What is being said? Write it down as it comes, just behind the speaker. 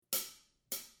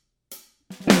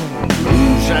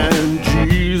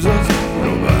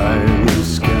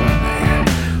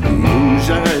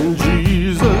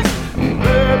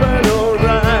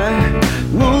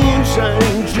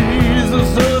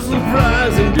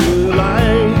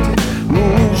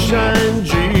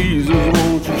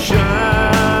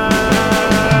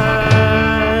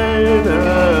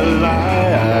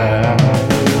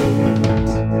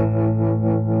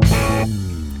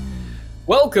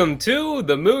Welcome to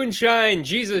the Moonshine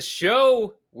Jesus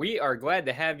Show. We are glad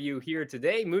to have you here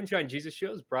today. Moonshine Jesus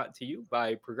Show is brought to you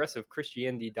by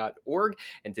progressivechristianity.org.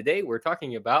 And today we're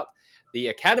talking about the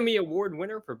Academy Award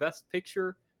winner for Best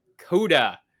Picture,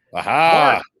 CODA.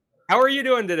 Aha! Mark, how are you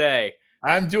doing today?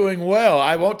 I'm doing well.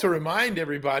 I want to remind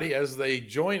everybody as they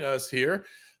join us here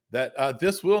that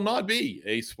this will not be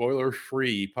a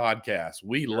spoiler-free podcast.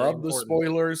 We love the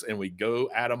spoilers and we go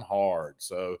at them hard.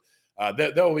 So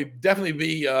there will definitely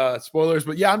be spoilers.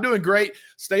 But yeah, I'm doing great.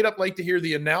 Stayed up late to hear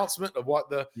the announcement of what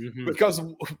because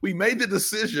we made the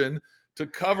decision to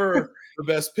cover the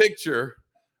Best Picture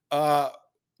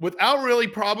without really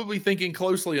probably thinking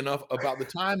closely enough about the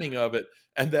timing of it,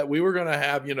 and that we were going to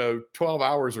have, 12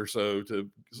 hours or so to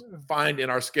find in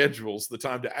our schedules the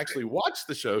time to actually watch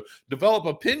the show, develop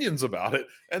opinions about it,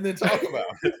 and then talk about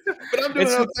it. But I'm doing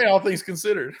okay, all things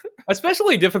considered.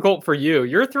 Especially difficult for you.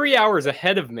 You're 3 hours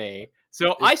ahead of me.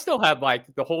 So I still have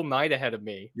like the whole night ahead of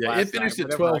me. Yeah, it finished at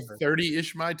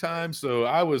 12:30-ish my time. So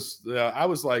I was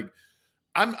like,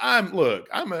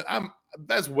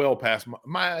 that's well past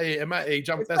my age.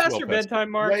 It's past your bedtime,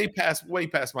 Mark. Way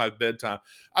past my bedtime.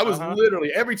 I was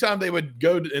literally, every time they would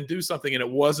go and do something and it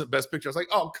wasn't Best Picture, I was like,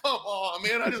 oh, come on,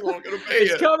 man. I just want to go to bed.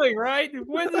 It's coming, right?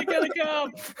 When's it going to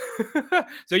come?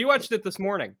 So you watched it this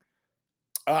morning.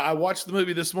 I watched the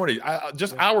movie this morning. I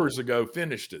just hours ago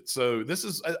finished it. So this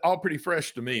is all pretty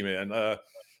fresh to me, man.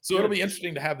 So it'll be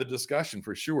interesting to have the discussion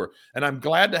for sure. And I'm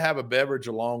glad to have a beverage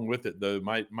along with it, though.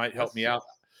 Might help me out.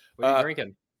 What are you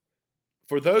drinking?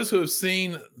 For those who have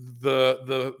seen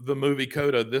the movie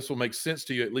CODA, this will make sense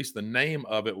to you. At least the name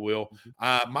of it will.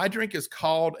 My drink is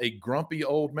called a Grumpy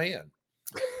Old Man.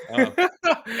 And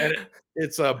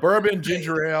it's a bourbon,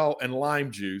 ginger ale, and lime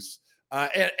juice.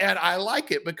 And I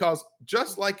like it because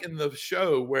just like in the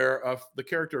show where the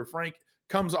character of Frank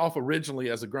comes off originally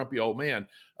as a grumpy old man,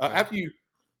 after you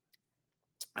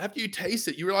taste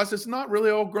it, you realize it's not really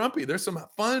all grumpy. There's some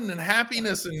fun and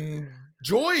happiness and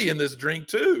joy in this drink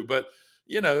too. But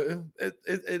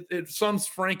it sums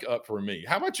Frank up for me.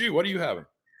 How about you? What are you having?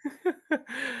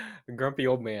 Grumpy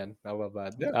old man. I love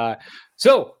that. Yeah.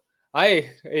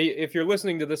 If you're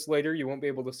listening to this later, you won't be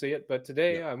able to see it, but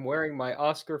today I'm wearing my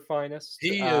Oscar finest.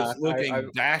 He is looking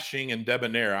dashing and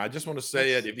debonair. I just want to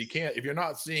say it. If you're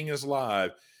not seeing us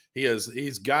live,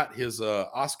 he's got his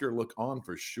Oscar look on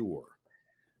for sure.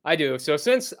 I do. So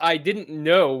since I didn't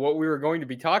know what we were going to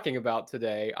be talking about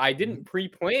today, I didn't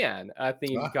pre-plan a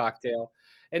themed cocktail.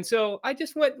 And so I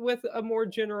just went with a more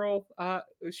general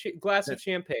glass of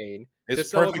champagne.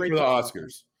 It's perfect for the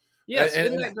Oscars. Yes,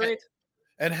 isn't that great?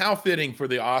 And how fitting for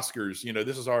the Oscars.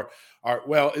 This is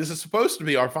this is supposed to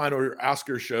be our final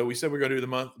Oscar show. We said we're going to do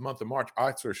the month of March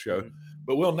Oscar show,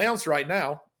 but we'll announce right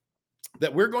now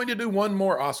that we're going to do one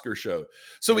more Oscar show.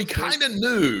 So we kind of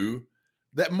knew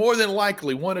that more than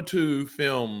likely one or two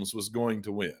films was going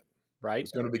to win. Right.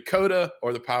 It's going to be CODA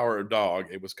or The Power of Dog.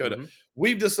 It was CODA.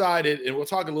 We've decided, and we'll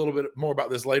talk a little bit more about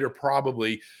this later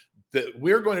probably, that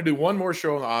we're going to do one more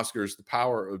show on the Oscars, The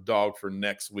Power of Dog, for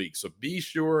next week. So be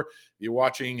sure, if you're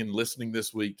watching and listening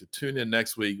this week, to tune in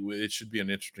next week. It should be an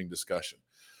interesting discussion.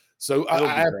 So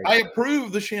I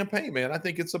approve the champagne, man. I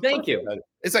think it's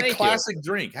It's a classic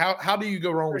drink. How do you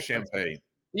go wrong with champagne?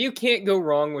 You can't go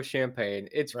wrong with champagne.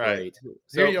 It's great.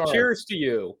 So cheers to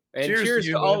you. And cheers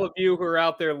to all of you who are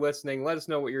out there listening. Let us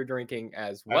know what you're drinking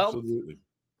as well. Absolutely.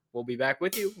 We'll be back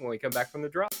with you when we come back from the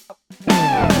drop.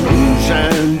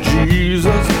 Moonshine Jesus.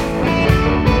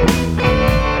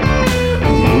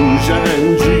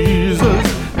 Moonshine Jesus.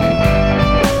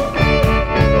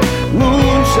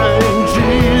 Moonshine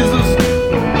Jesus.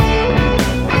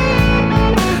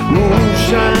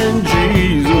 Moonshine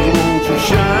Jesus. Won't you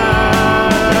shine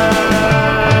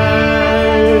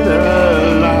a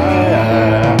light?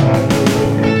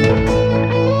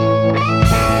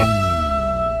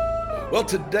 Well,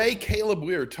 today, Caleb,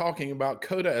 we are talking about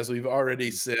CODA, as we've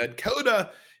already said.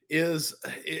 CODA is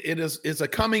a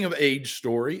coming of age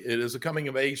story. It is a coming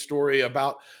of age story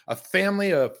about a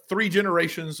family of 3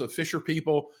 generations of fisher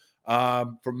people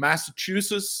from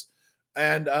Massachusetts,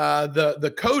 and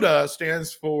the CODA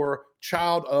stands for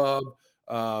Child of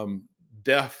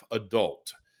Deaf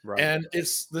Adult. Right. And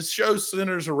the show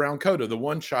centers around CODA. The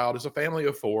one child is a family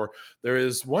of 4. There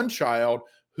is one child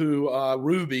who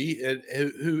Ruby,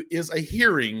 who is a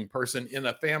hearing person in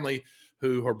a family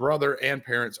who her brother and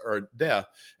parents are deaf.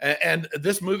 And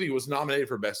this movie was nominated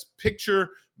for Best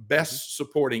Picture, Best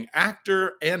Supporting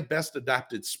Actor, and Best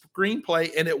Adapted Screenplay,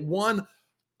 and it won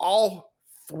all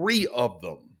 3 of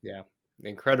them. Yeah,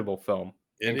 incredible film.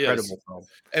 Incredible film.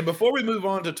 And before we move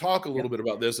on to talk a little bit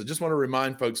about this, I just want to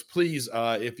remind folks, please,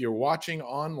 if you're watching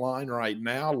online right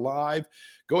now, live,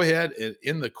 go ahead and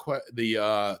in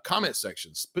the comment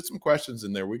sections, put some questions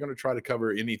in there. We're going to try to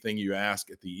cover anything you ask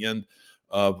at the end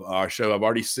of our show. I've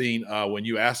already seen when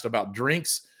you asked about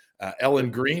drinks.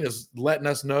 Ellen Green is letting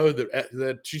us know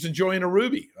that she's enjoying a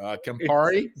Ruby,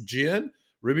 Campari, gin,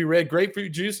 Ruby Red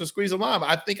grapefruit juice, and squeeze of lime.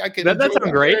 I think I can enjoy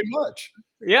that great. very much.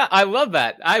 Yeah, I love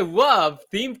that. I love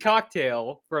themed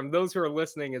cocktail from those who are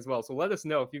listening as well. So let us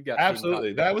know if you've got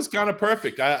absolutely. That was kind of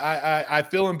perfect. I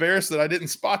feel embarrassed that I didn't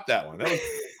spot that one.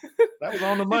 That was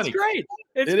on the money. It's great.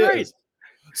 It's great. Is.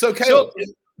 So Caleb,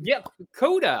 yeah,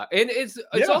 CODA, and it's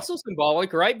also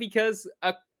symbolic, right? Because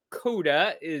a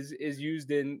CODA is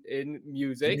used in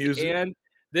music, and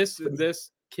this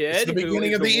kid, it's the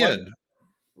beginning of the end.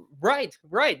 Right.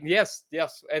 Yes.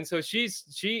 And so she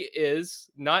is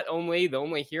not only the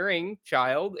only hearing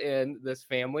child in this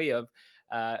family of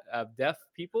deaf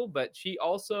people, but she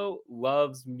also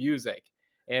loves music,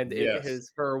 and it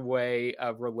is her way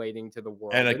of relating to the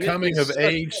world. And a coming of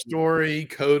age story,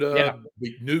 CODA,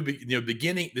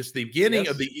 beginning. This is the beginning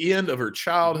of the end of her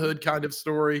childhood kind of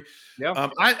story. Yeah.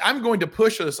 I'm going to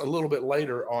push us a little bit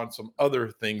later on some other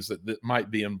things that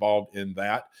might be involved in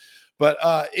that. But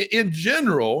in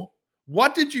general,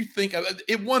 what did you think of it?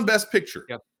 It won Best Picture.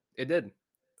 Yep, it did.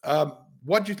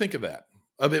 What did you think of that?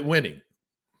 Of it winning?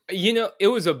 It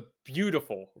was a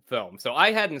beautiful film. So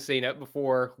I hadn't seen it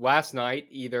before last night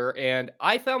either, and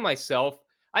I found myself.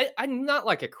 I'm not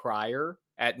like a crier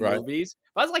at movies,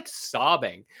 but I was like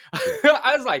sobbing.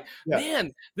 I was like,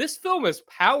 man, this film is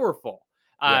powerful.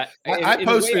 I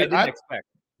posted. I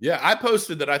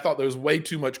posted that I thought there was way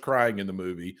too much crying in the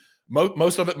movie.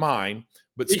 Most of it mine,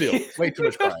 but still way too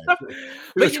much crying.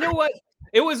 But you know what?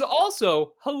 It was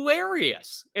also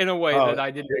hilarious in a way that I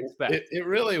didn't expect. It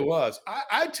really was.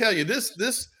 I tell you, this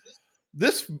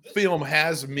film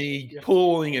has me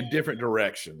pulling in different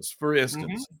directions. For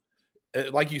instance,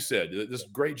 like you said, this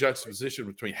great juxtaposition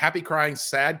between happy crying,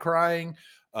 sad crying,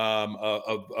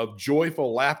 of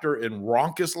joyful laughter and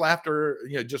raucous laughter.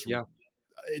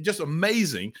 Just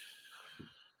amazing.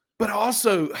 But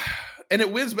also, and it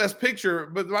wins Best Picture,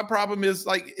 but my problem is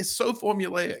it's so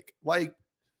formulaic.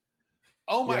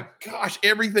 Oh my gosh,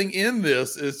 everything in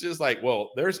this is just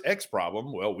well, there's X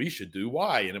problem. Well, we should do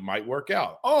Y and it might work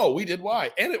out. Oh, we did Y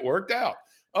and it worked out.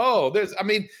 Oh,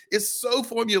 it's so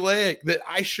formulaic that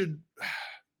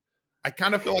I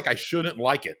kind of feel like I shouldn't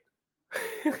like it.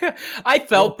 I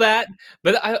felt that,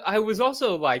 but I was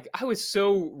also I was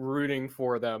so rooting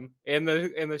for them in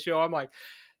the show. I'm like,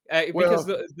 because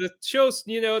the show,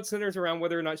 it centers around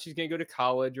whether or not she's going to go to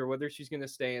college or whether she's going to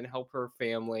stay and help her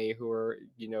family who are,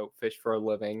 fish for a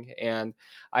living. And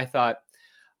I thought,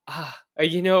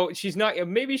 she's not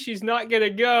going to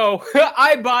go.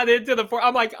 I bought into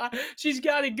I'm like, she's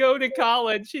got to go to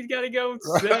college. She's got to go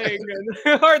sing.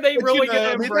 And are they really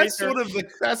going to embrace her?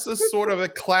 That's sort of a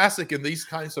classic in these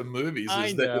kinds of movies.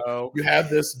 That you have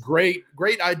this great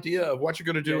idea of what you're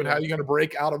going to do and how you're going to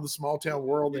break out of the small town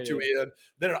world that you're in.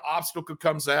 Then an obstacle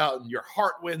comes out and your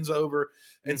heart wins over.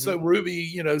 And so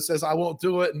Ruby, says, I won't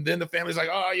do it. And then the family's like,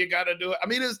 oh, you got to do it. I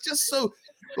mean, it's just so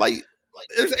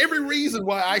there's every reason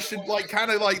why I should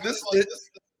this.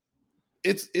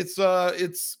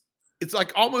 It's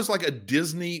like almost like a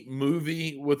Disney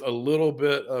movie with a little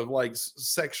bit of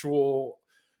sexual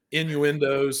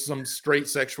innuendos, some straight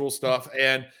sexual stuff,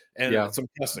 and some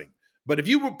cussing. But if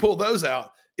you pull those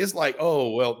out, it's like,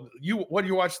 oh well, what do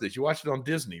you watch this? You watched it on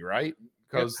Disney, right?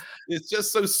 Because it's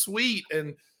just so sweet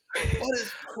and it's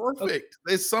perfect.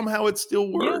 Somehow it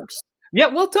still works. Yeah,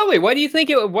 well, tell me, why do you think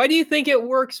it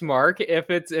works, Mark? If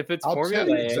it's I'll tell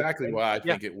you exactly why I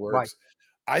think it works.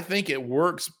 Why? I think it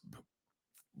works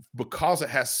because it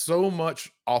has so much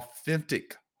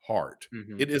authentic heart.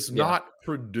 It is not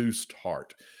produced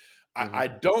heart. I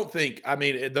don't think. I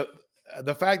mean,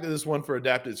 the fact that this one for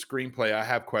adapted screenplay, I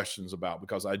have questions about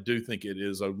because I do think it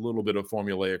is a little bit of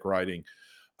formulaic writing,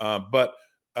 but.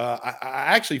 I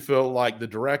actually feel like the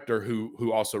director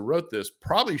who also wrote this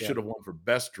probably should have won for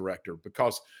Best Director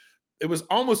because it was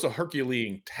almost a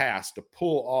Herculean task to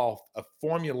pull off a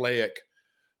formulaic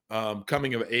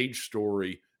coming of age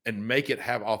story and make it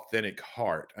have authentic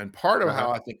heart. And part of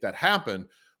how I think that happened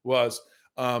was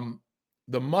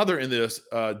the mother in this,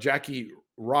 Jackie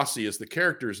Rossi is the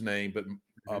character's name, but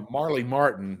Marley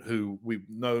Martin, who we've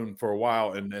known for a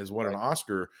while and has won an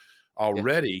Oscar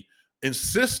already,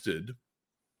 insisted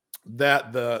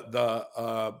that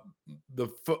the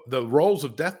roles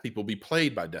of deaf people be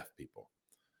played by deaf people.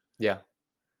 Yeah.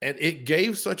 And it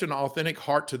gave such an authentic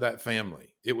heart to that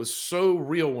family. It was so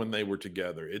real when they were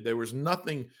together. There was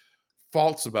nothing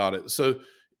false about it. So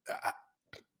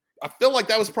I feel like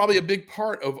that was probably a big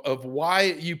part of why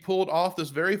you pulled off this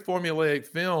very formulaic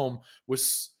film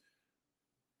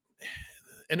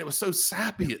and it was so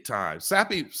sappy at times.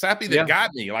 Sappy that Yeah.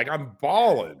 got me. Like I'm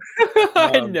bawling.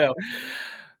 I know.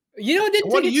 It didn't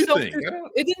What take do you itself think?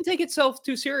 it didn't take itself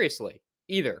too seriously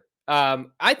either.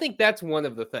 I think that's one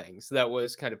of the things that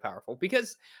was kind of powerful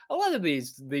because a lot of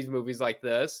these movies like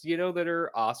this, that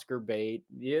are Oscar bait,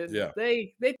 yeah, Yeah.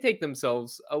 they take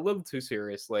themselves a little too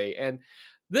seriously. And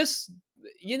this,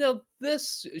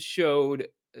 this showed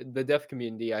the deaf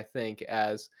community, I think,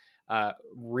 as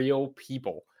real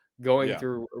people going Yeah.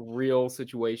 through real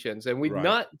situations. And we've Right.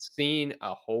 not seen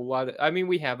a whole lot of, I mean,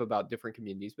 we have about different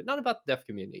communities, but not about the deaf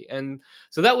community. And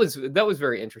so that was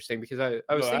very interesting because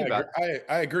I No, was I thinking agree. about,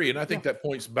 I agree, and I yeah, think that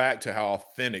points back to how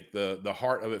authentic the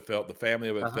heart of it felt, the family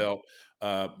of it uh-huh, felt.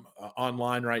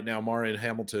 Online right now, Maureen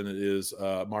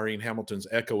Hamilton's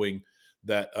echoing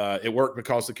that it worked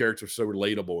because the characters are so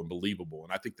relatable and believable,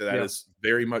 and I think that yeah, is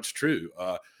very much true.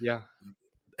 yeah.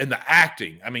 And the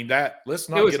acting, I mean, that let's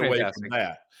It not was get away from fantastic.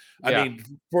 that. I Yeah,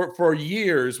 mean, for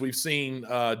years we've seen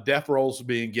deaf roles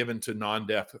being given to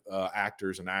non-deaf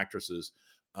actors and actresses.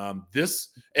 And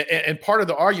part of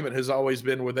the argument has always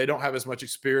been where they don't have as much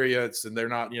experience and they're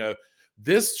not,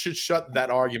 this should shut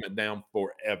that argument down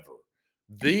forever.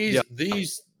 yeah.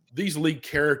 These lead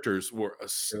characters were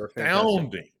They were fantastic.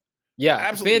 astounding, Yeah,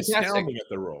 absolutely fantastic. astounding at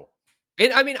their role.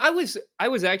 And I mean, I was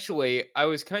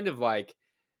kind of like,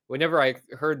 whenever I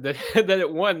heard that that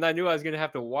it won, and I knew I was gonna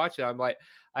have to watch it. I'm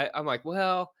like,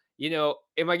 well,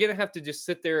 am I gonna have to just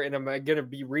sit there and am I gonna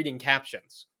be reading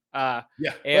captions? Uh,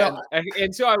 Yeah, well,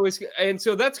 and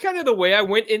so that's kind of the way I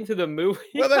went into the movie.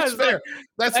 Well, I that's was like, fair.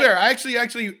 That's I, fair.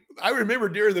 I remember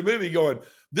during the movie going,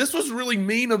 "This was really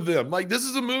mean of them. Like, this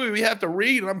is a movie we have to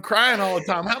read, and I'm crying all the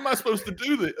time. How am I supposed to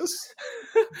do this?"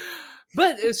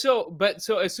 but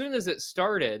so as soon as it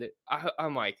started,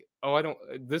 I'm like, oh, I don't.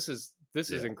 This is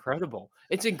Yeah, incredible.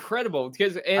 It's incredible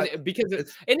because I,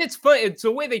 it's it's fun. It's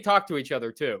the way they talk to each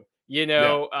other too.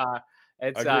 yeah,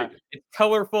 I agree. It's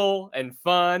colorful and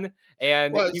fun,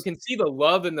 and Well, you it's can see the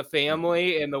love in the mhm,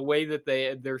 family and the way that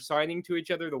they're signing to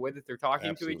each other, the way that they're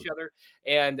talking to each absolutely, other,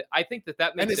 and I think that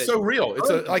and makes it's it so real. It's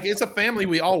a personable. family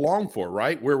we all long for,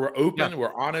 right? Where we're Yeah, open,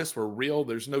 we're honest, we're real.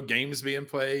 There's no games being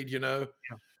played.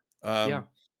 yeah, yeah, Um,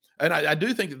 and I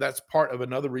do think that that's part of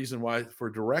another reason why for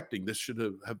directing this should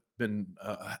have been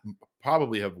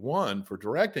probably have won for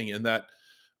directing in that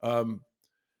um,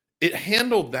 it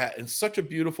handled that in such a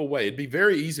beautiful way. It'd be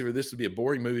very easy for this to be a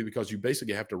boring movie because you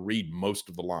basically have to read most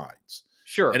of the lines,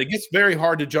 and sure, it gets very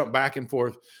hard to jump back and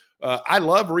forth. I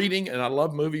love reading and I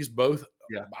love movies both.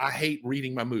 yeah, I hate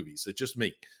reading my movies. It's just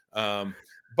me.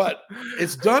 But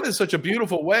it's done in such a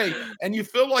beautiful way, and you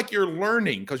feel like you're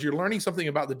learning because you're learning something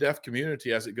about the deaf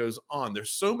community as it goes on.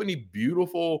 There's so many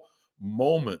beautiful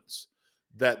moments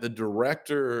that the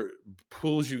director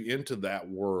pulls you into that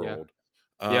yeah, world.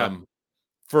 yeah, Um,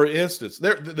 for instance,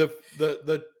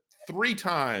 the three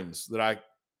times that I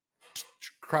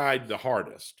cried the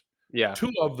hardest, yeah,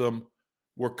 two of them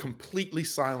were completely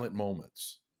silent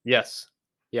moments. yes,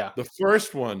 yeah, The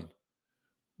first one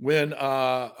when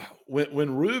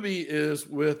when Ruby is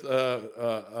with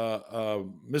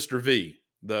Mr. V,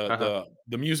 uh-huh,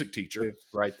 the music teacher,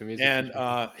 right, the music and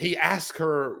teacher. he asks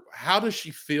her how does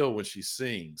she feel when she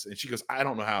sings, and she goes, I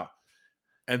don't know how,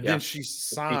 and then Yeah, she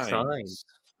she signed. signs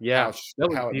Yeah, that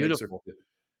was how it makes her beautiful. feel.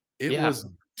 It Yeah, was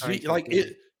signed to her like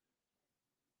feelings.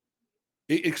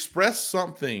 it expressed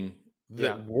something Yeah,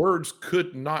 that words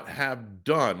could not have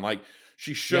done. Like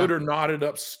she showed yeah, her knotted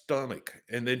up stomach,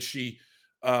 and then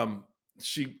um,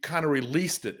 she kind of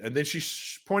released it, and then she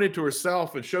pointed to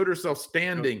herself and showed herself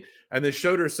co standing, and then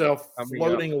showed herself coming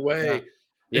up. floating Yeah, away,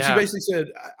 and she yeah, basically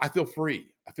said, I feel free.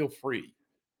 I feel free."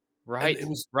 And right, it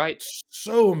was right,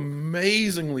 so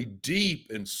amazingly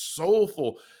deep and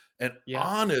soulful and yeah,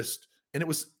 honest, and it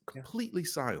was yeah. completely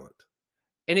silent.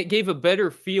 And it gave a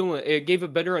better feeling, it gave a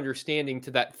better understanding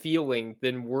to that feeling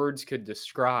than words could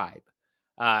describe.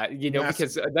 Because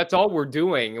Massively. that's all we're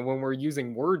doing, and when we're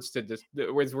using words to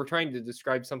is we're trying to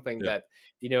describe something Yeah. that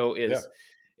Yeah. is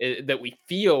that we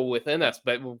feel within us,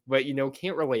 but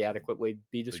can't really adequately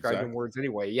be described in Exactly. words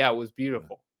anyway. Yeah, it was Yeah.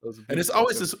 beautiful. It was a And it's beautiful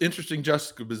always film. this interesting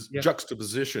Yeah,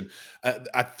 juxtaposition.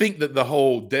 I think that the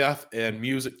whole deaf and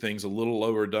music thing's a little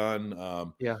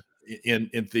overdone yeah,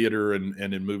 in theater and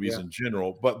in movies yeah, in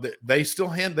general, but they still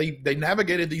they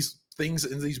navigated these things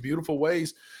in these beautiful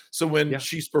ways. So when yeah,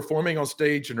 she's performing on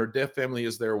stage and her deaf family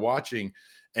is there watching,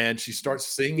 and she starts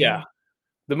yeah. singing,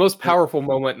 The most and powerful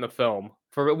moment in the film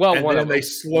one then of they them.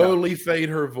 Yeah, slowly fade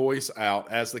her voice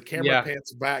out as the camera yeah,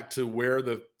 pans back to where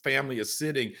the family is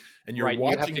sitting, and you're right.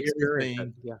 You have watching to experience it.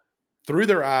 everything Yeah, through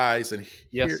their eyes and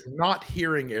Yes. not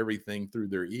hearing everything through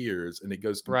their ears, and it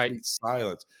goes Right. complete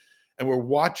silence. And we're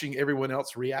watching everyone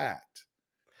else react,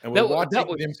 and we're That watching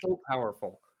was them. so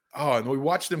powerful. Oh, and we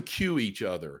watch them cue each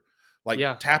other, like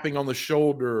Yeah. tapping on the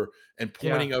shoulder and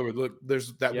Yeah. pointing over. Look,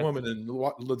 there's that Yes. woman, and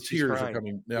the She's tears are crying.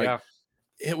 coming. Like, Yeah.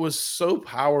 it was so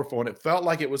powerful, and it felt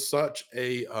like it was such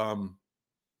a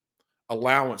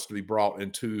allowance to be brought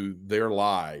into their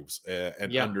lives,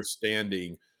 and Yeah.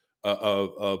 understanding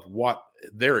of what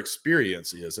their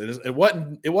experience is. And it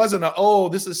wasn't a, oh,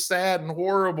 this is sad and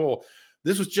horrible.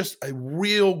 This was just a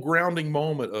real grounding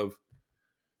moment of,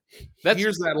 That's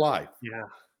here's that life. Yeah.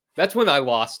 That's when I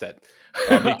lost it.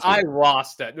 Me I too.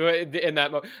 lost it in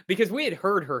that moment because we had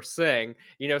heard her sing,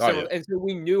 Oh yeah. and so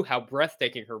we knew how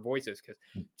breathtaking her voice is because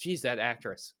she's that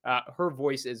actress. Her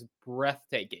voice is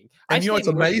breathtaking. I And stay it's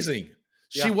more than amazing.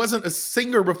 She Yeah. wasn't a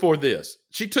singer before this.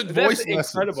 She took That's voice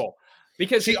lessons. incredible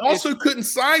because She also couldn't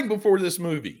sign before this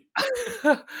movie.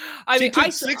 I She mean,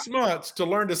 took 6 months to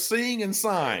learn to sing and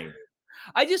sign.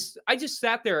 I just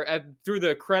sat there through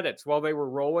the credits while they were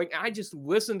rolling. And I just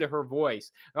listened to her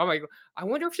voice. I'm like, I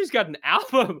wonder if she's got an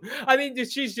album. I mean,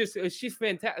 she's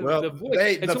fantastic. Well, The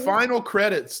voice. And the so final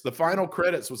credits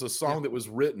was a yeah, song that was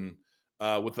written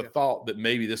with the yeah, thought that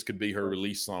maybe this could be her right.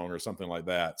 release song or something like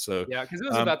that. So, Yeah, because it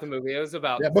was um, about the movie. It was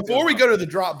about yeah. Before we go to the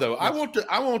drop, though, I yes,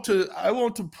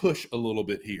 want to push a little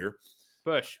bit here.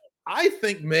 Bush. I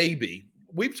think maybe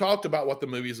we've talked about what the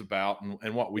movie is about,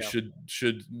 and what we Yeah.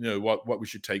 should what we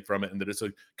should take from it, and that it's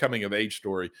a coming of age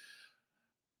story.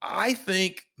 I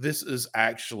think this is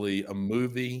actually a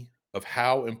movie of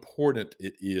how important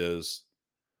it is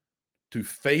to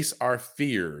face our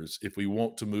fears if we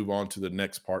want to move on to the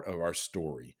next part of our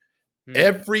story. Hmm.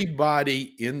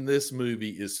 Everybody in this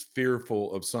movie is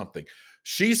fearful of something.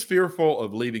 She's fearful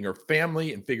of leaving her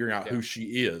family and figuring out Yeah. who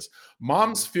she is.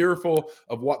 Mom's Mhm. fearful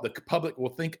of what the public will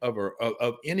think of her,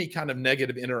 of any kind of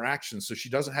negative interaction. So she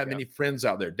doesn't have Yeah. any friends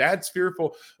out there. Dad's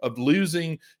fearful of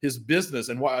losing his business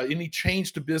and what any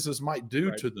change to business might do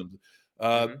Right. to them.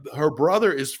 Hmm. Her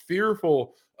brother is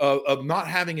fearful of not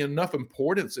having enough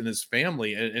importance in his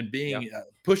family, and Yeah. being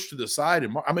pushed to the side.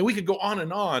 And I mean, we could go on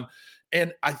and on.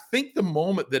 And I think the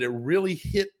moment that it really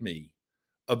hit me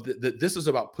that this is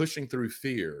about pushing through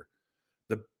fear,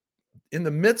 the in the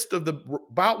midst of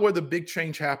about where the big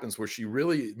change happens, where she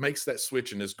really makes that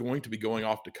switch and is going to be going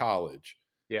off to college.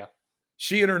 Yeah.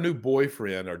 She and her new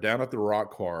boyfriend are down at the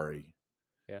rock quarry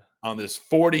Yeah. on this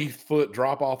 40-foot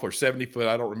drop off, or 70-foot,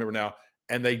 I don't remember now.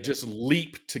 And they Yeah. just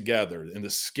leap together in the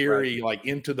Right. scary, like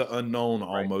into the unknown,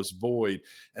 Right. almost void.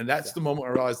 And that's Yeah. the moment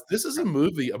I realized this is a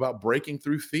movie about breaking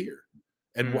through fear,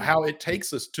 and Mm. how it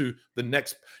takes us to the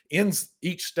next, ends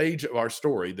each stage of our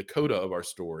story, the coda of our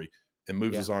story, and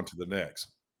moves Yeah. us on to the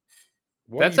next.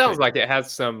 What do That you sounds think? like it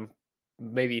has some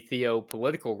maybe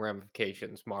theopolitical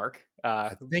ramifications, Mark.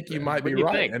 I think you might What be do you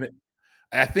right. think? And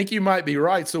I think you might be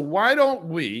right. So why don't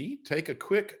we take a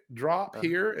quick drop Uh,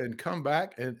 here and come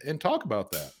back and talk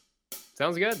about that?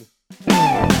 Sounds good.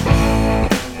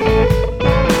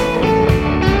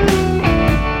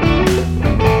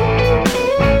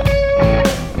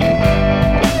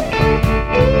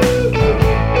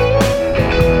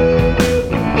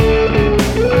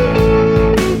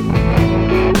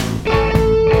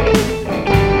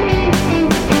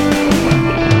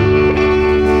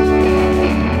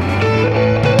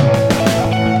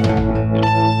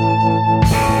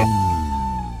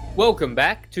 Welcome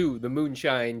back to the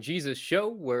Moonshine Jesus Show,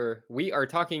 where we are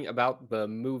talking about the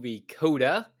movie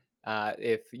CODA.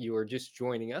 If you are just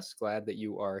joining us, glad that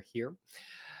you are here.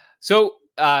 So,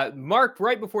 Mark,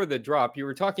 right before the drop, you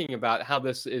were talking about how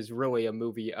this is really a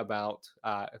movie about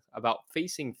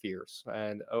facing fears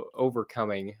and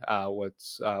overcoming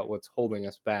what's holding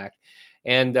us back,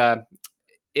 and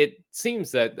it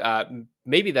seems that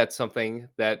maybe that's something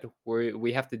that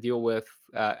we have to deal with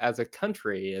as a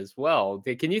country as well.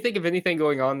 Can you think of anything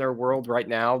going on in our world right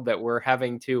now that we're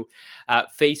having to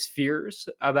face fears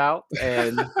about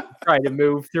and try to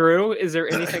move through? Is there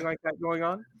anything like that going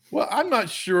on? Well, I'm not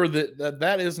sure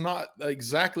that is not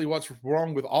exactly what's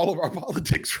wrong with all of our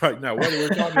politics right now. Whether we're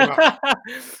talking about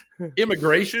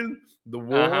immigration, the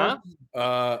war,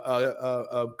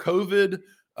 Uh-huh. COVID.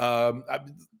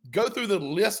 Go through the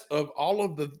list of all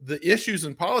of the issues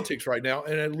in politics right now,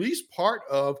 and at least part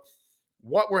of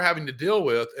what we're having to deal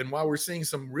with, and why we're seeing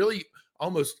some really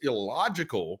almost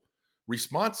illogical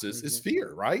responses, is Mhm.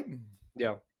 fear, right?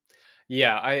 Yeah.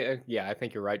 Yeah, I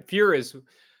think you're right. Fear is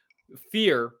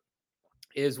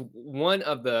one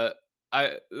of the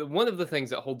things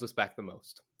that holds us back the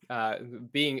most.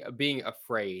 Being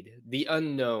afraid, the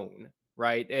unknown.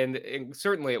 right? And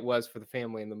certainly it was for the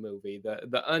family in the movie.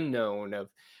 The unknown of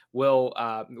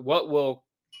what will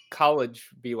college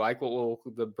be like? What will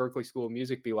the Berkeley School of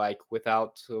Music be like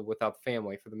without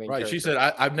family for the main Right. She character?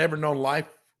 said, I've never known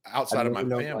life I've outside of my never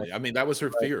known life. family. I mean, that was her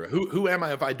Right. fear. Who am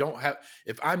I if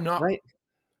I'm not Right.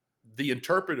 the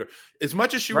interpreter? As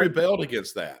much as she Right. rebelled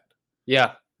against that,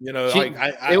 Yeah. you know, She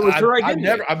it was her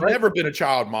identity. I've Right. never been a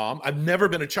child mom. I've never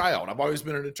been a child. I've always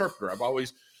been an interpreter. I've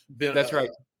always been, That's right.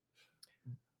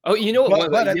 Oh, you know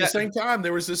what? but at the Yeah. same time,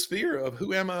 there was this fear of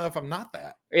who am I if I'm not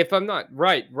that? If I'm not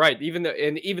right, right. Even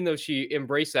though she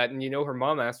embraced that, and her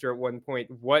mom asked her at one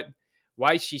point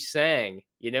why she sang.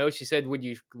 She said, "Would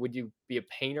you be a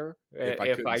painter If I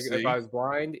if couldn't I see. was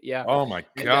blind?" Yeah, Oh my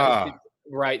and God.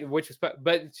 right, which was,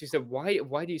 but she said, "Why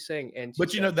do you sing?" And she But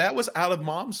said, that was out of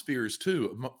mom's fears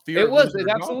too. Fear "It of was. losing It her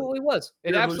daughter, absolutely was.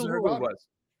 It fear of losing her absolutely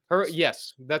daughter. was."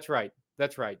 Yes, that's right.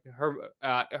 That's right.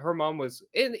 Her mom was,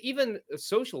 and even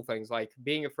social things like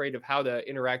being afraid of how to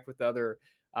interact with the other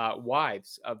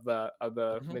wives of the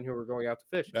Mhm. men who were going out to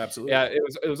fish. Yeah, Absolutely.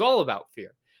 it was all about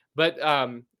fear. But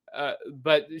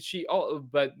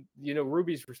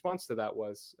Ruby's response to that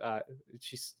was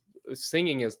she's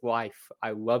singing is life.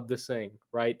 I love to sing.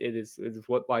 Right. It is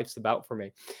what life's about for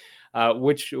me,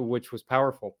 which was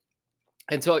powerful.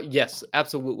 And so, yes,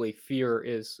 absolutely, fear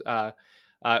is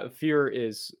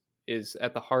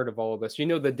at the heart of all of this.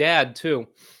 The dad too.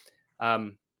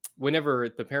 Um, Whenever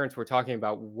the parents were talking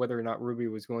about whether or not Ruby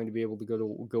was going to be able to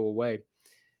go away,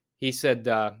 he said,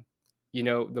 the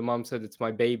mom said, "It's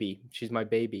my baby. She's my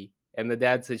baby," and the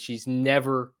dad said, "She's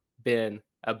never been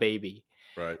a baby."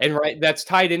 Right. And right, that's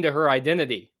tied into her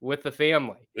identity with the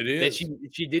family. It That is.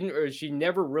 she didn't, or she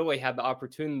never really had the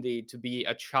opportunity to be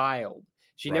a child.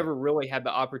 She Right. never really had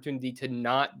the opportunity to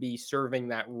not be serving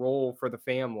that role for the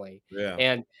family. Yeah.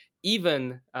 And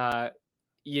even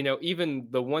even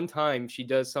the one time she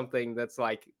does something that's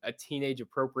like a teenage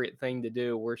appropriate thing to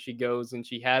do, where she goes and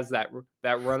she has that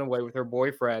runaway with her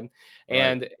boyfriend, Right.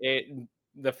 and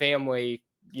the family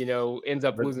ends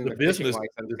up losing The their fishing business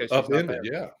license is because she's not upended.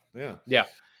 there. Yeah. Yeah. Yeah.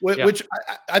 Yeah. Which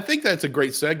I think that's a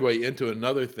great segue into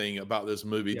another thing about this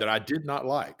movie Yeah. that I did not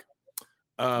like.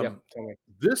 Yeah. Um, Tell me.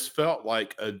 this felt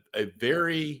like a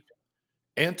very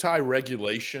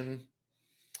anti-regulation,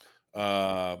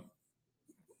 uh,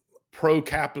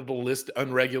 pro-capitalist,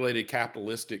 unregulated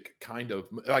capitalistic kind of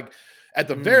like, at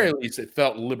the Mm. very least, it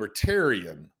felt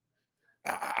libertarian.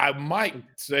 I might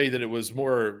say that it was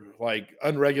more like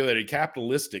unregulated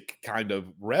capitalistic kind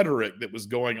of rhetoric that was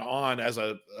going on as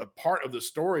a part of the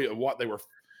story of what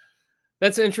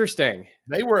That's interesting.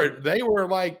 they were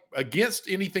like against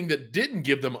anything that didn't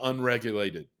give them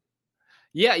unregulated.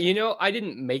 Yeah, I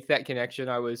didn't make that connection.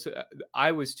 I was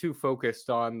too focused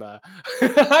on the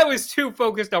I was too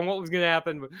focused on what was going to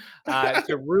happen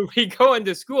to Ruby going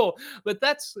to school. But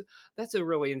that's a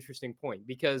really interesting point,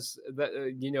 because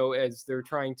as they're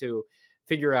trying to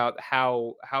figure out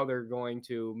how they're going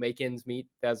to make ends meet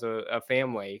as a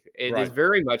family, it is Right.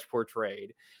 very much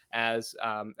portrayed as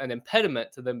an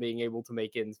impediment to them being able to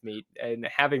make ends meet and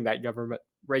having that government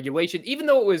regulation, even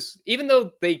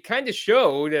though they kind of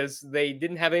showed, as they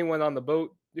didn't have anyone on the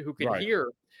boat who could Right.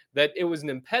 hear, that it was an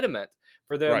impediment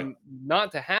for Right. them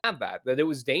not to have that it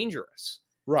was dangerous,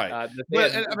 Right. that they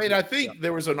But had. I mean, I Yeah. think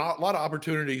there was a lot of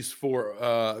opportunities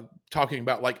for talking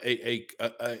about like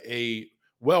a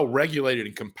well-regulated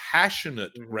and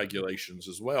compassionate Mhm. regulations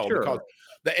as well, because Sure.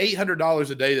 the $800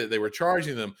 a day that they were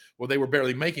charging them, well, they were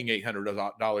barely making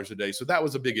 $800 a day. So that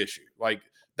was a big issue. Like,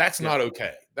 that's Yeah. not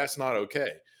okay. That's not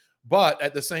okay. But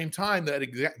at the same time, that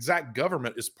exact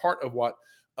government is part of what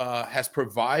has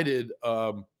provided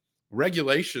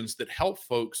regulations that help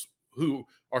folks who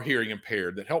are hearing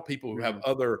impaired, that help people who have Mhm.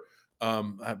 other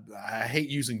I hate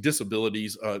using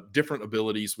disabilities, different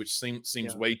abilities, which seems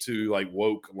Yeah. way too like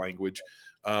woke language.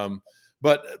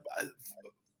 But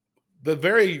the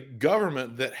very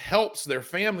government that helps their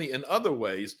family in other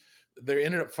ways, they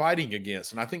ended up fighting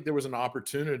against. And I think there was an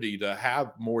opportunity to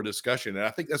have more discussion. And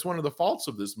I think that's one of the faults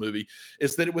of this movie,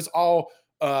 is that it was all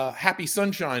happy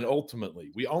sunshine.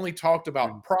 Ultimately, we only talked Mhm.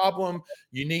 about problem.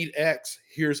 You need X.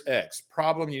 Here's X.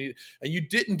 Problem. And you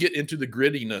didn't get into the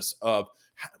grittiness of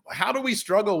how do we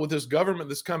struggle with this government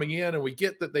that's coming in, and we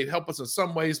get that they help us in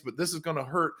some ways, but this is going to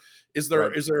hurt.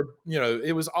 Right. Is there,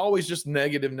 it was always just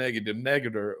negative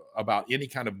about any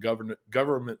kind of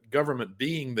government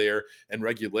being there, and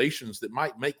regulations that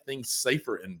might make things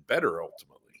safer and better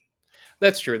ultimately.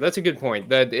 That's true. That's a good point.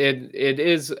 That it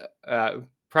is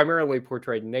primarily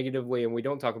portrayed negatively, and we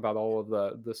don't talk about all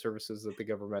of the services that the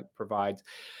government provides.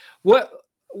 What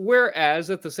Whereas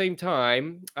at the same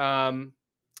time, that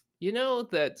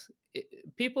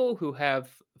people who have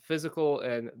physical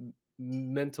and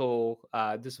mental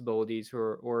disabilities, who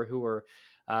are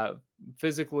uh,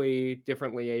 physically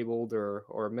differently abled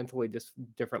or mentally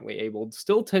differently abled,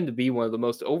 still tend to be one of the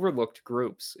most overlooked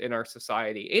groups in our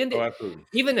society, and Oh, absolutely.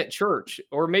 even at church,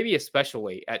 or maybe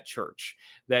especially at church.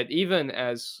 That even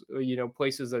as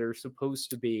places that are supposed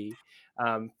to be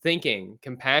thinking Yeah.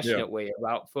 compassionately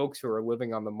about folks who are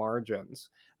living on the margins,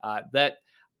 that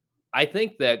I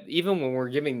think that even when we're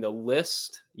giving the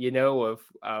list,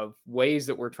 of ways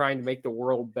that we're trying to make the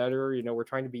world better, we're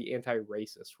trying to be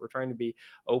anti-racist, we're trying to be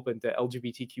open to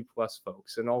LGBTQ plus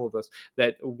folks and all of this,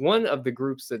 that one of the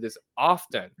groups that is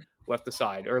often left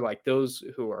aside are like those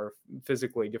who are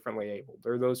physically differently abled,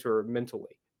 or those who are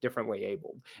mentally differently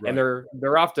abled. And Right.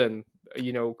 they're often,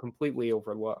 completely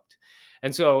overlooked.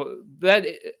 And so that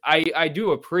I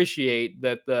do appreciate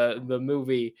that the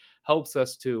movie helps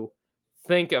us to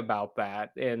think about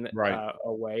that in Right.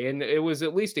 a way. And it was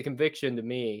at least a conviction to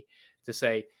me to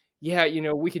say, yeah,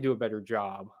 we could do a better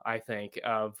job, I think,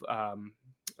 of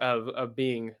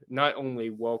being not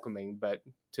only welcoming, but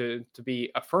to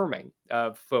be affirming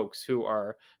of folks who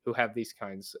have these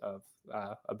kinds of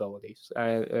abilities.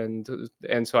 And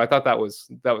so I thought that was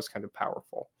kind of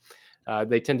powerful.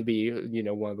 They tend to be,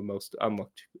 one of the most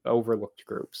overlooked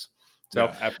groups. So,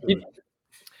 Yeah, absolutely.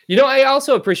 I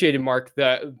also appreciated, Mark,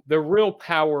 the real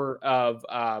power of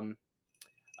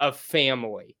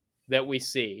family that we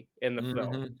see in the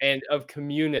film, Mhm. and of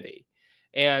community.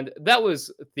 And that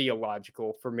was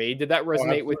theological for me. Did that Oh,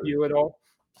 resonate with absolutely. you at all?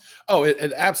 Oh,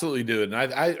 it absolutely did,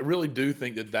 and I really do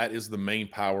think that that is the main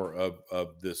power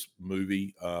of this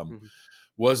movie, Mhm,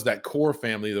 was that core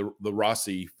family, the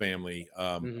Rossi family.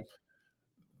 mhm,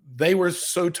 They were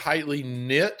so tightly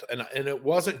knit, and it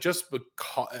wasn't just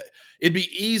because it'd be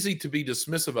easy to be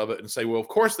dismissive of it and say, well, of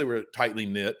course they were tightly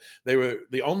knit. They were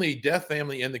the only deaf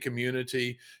family in the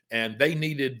community, and they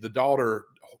needed the daughter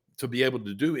to be able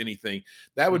to do anything.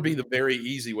 That would be mhm. the very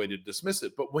easy way to dismiss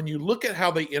it. But when you look at how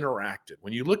they interacted,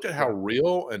 when you looked at how Yeah,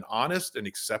 real and honest and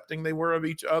accepting they were of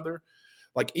each other,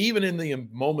 like even in the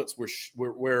moments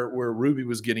where Ruby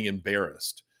was getting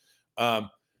embarrassed, um,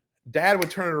 Dad would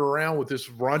turn it around with this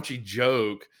raunchy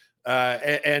joke,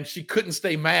 and she couldn't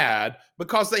stay mad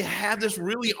because they had this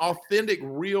really authentic,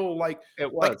 real, it like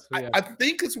was. I, Yeah, I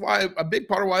think it's why a big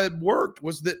part of why it worked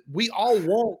was that we all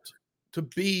want to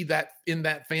be that in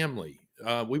that family.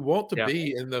 We want to yeah.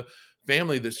 be in the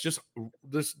family that's just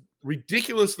this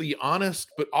ridiculously honest,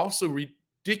 but also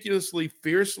ridiculously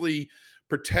fiercely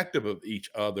protective of each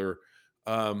other.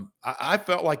 I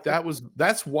felt like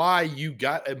that's why you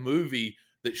got a movie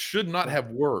that should not Mhm. have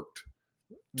worked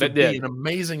to That be did. an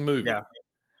amazing Yeah. movie.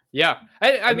 Yeah.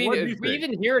 I And mean, what do you we think?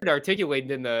 even hear it articulated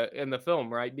in the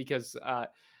film, right? Because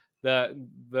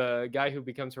the guy who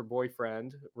becomes her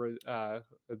boyfriend,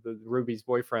 the Ruby's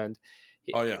boyfriend,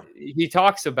 he, Oh yeah, he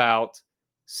talks about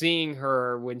seeing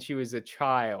her when she was a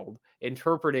child,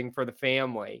 interpreting for the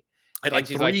family, at and like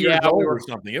she's like, 3 years "Yeah, we old or were."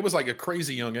 something. It was like a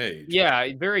crazy young age. Yeah,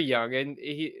 very young,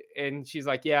 and she's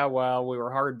like, "Yeah, well, we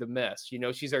were hard to miss."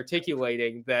 She's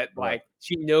articulating that, Right. like,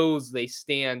 she knows they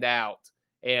stand out,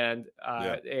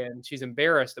 Yeah. and she's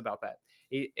embarrassed about that.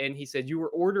 He said, "You were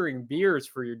ordering beers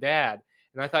for your dad,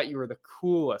 and I thought you were the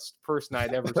coolest person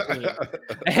I'd ever seen."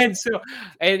 And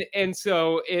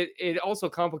so it also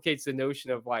complicates the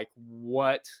notion of, like,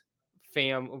 what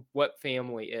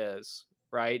family is,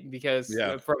 right? Because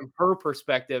Yeah. from her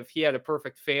perspective, he had a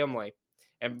perfect family,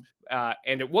 and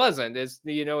it wasn't. His I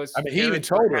mean, he even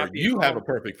parents weren't told her, happy at "You have a home,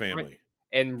 perfect right? family."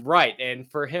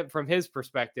 And for him, from his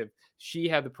perspective, she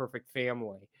had the perfect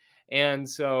family. And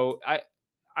so I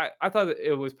thought that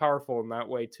it was powerful in that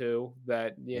way too.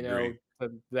 That Agree.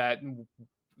 that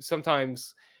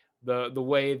sometimes the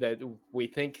way that we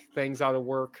think things ought to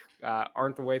work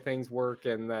aren't the way things work,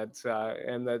 and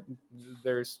that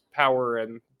there's power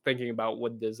in thinking about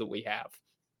what it is that we have.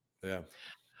 Yeah.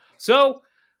 So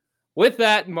with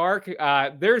that, Mark,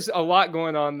 there's a lot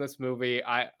going on in this movie.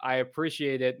 I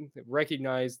appreciate it.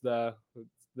 Recognize that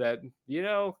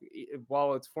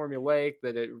while it's formulaic,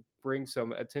 that it brings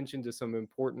some attention to some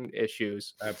important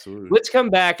issues. Absolutely. Let's come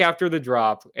back after the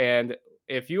drop, and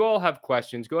if you all have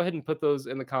questions, go ahead and put those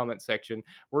in the comment section.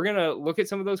 We're gonna look at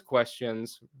some of those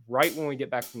questions right when we get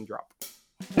back from the drop.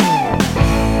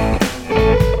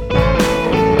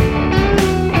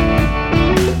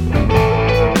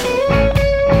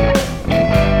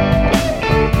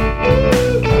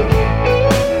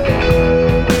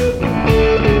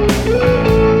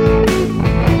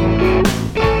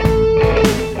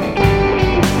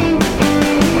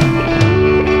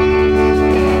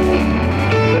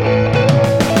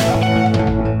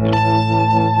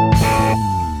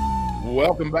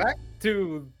 welcome back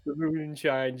to the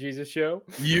Moonshine Jesus Show.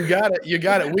 You got it. You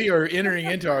got it. We are entering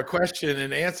into our question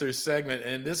and answer segment,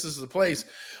 and this is the place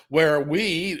where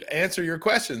we answer your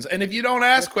questions. And if you don't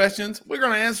ask questions, we're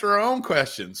going to answer our own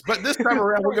questions. But this time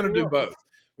around, we're going to do both.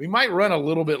 We might run a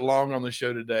little bit long on the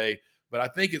show today, but I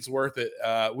think it's worth it.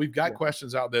 We've got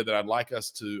questions out there that I'd like us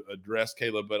to address,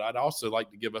 Caleb, but I'd also like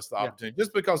to give us the opportunity,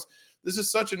 just because this is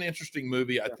such an interesting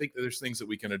movie. I think that there's things that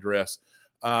we can address.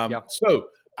 So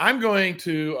I'm going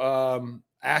to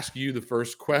ask you the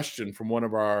first question from one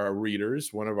of our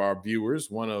readers, one of our viewers,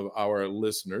 one of our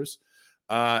listeners.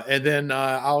 And then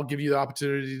I'll give you the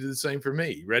opportunity to do the same for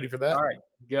me. Ready for that? All right.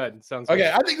 Good. Sounds okay.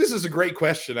 Good. I think this is a great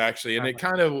question, actually. And it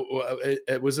kind of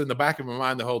it was in the back of my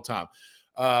mind the whole time.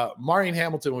 Maureen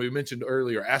Hamilton, we mentioned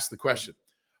earlier, asked the question,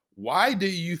 why do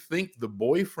you think the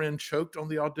boyfriend choked on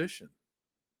the audition?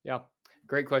 Yeah.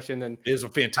 Great question. And it is a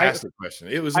fantastic question.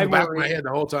 It was in the back of my head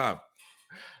the whole time.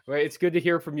 Well, it's good to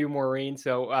hear from you, Maureen.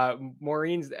 So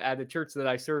Maureen's at a church that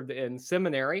I served in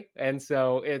seminary, and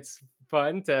so it's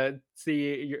fun to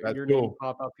see your name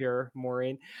pop up here,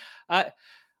 Maureen.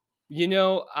 You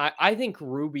know, I think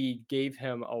Ruby gave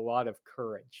him a lot of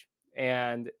courage,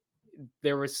 and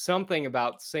there was something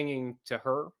about singing to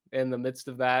her in the midst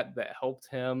of that helped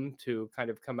him to kind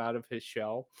of come out of his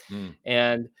shell.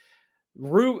 And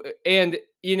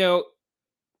you know,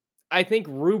 I think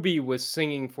Ruby was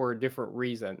singing for a different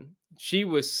reason. She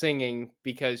was singing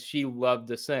because she loved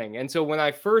to sing. And so when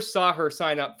I first saw her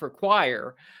sign up for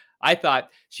choir, I thought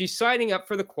she's signing up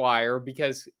for the choir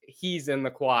because he's in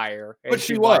the choir. But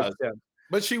she was.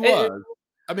 But she was.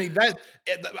 I mean,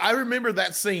 I remember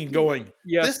that scene going,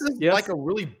 this is like a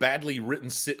really badly written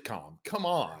sitcom. Come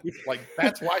on. Like,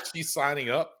 that's why she's signing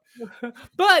up.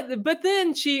 But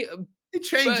then it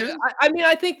changes. I mean,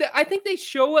 I think they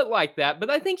show it like that, but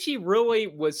I think she really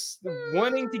was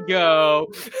wanting to go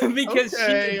because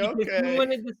she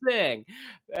wanted to sing.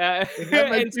 If that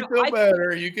makes you feel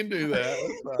better, you can do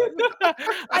that.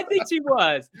 I think she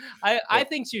was. I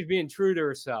think she was being true to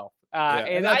herself.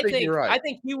 And I think you're right. I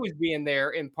think he was being there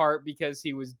in part because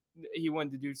he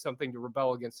wanted to do something to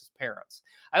rebel against his parents.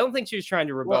 I don't think she was trying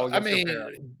to rebel against her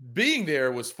parents. Being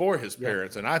there was for his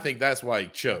parents, and I think that's why he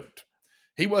choked.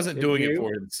 He wasn't doing it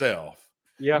for himself.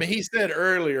 I mean, he said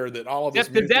earlier that all of this.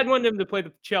 Yes, because Dad wanted him to play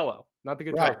the cello, not the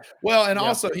guitar. Right. Well, and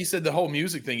also he said the whole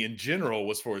music thing in general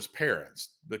was for his parents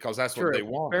because that's what they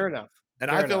wanted. Fair enough.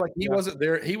 And I feel like he wasn't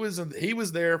there. He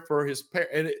was there for his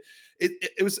parents. And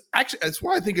it was actually, that's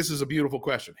why I think this is a beautiful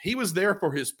question. He was there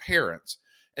for his parents,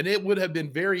 and it would have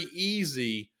been very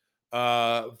easy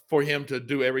for him to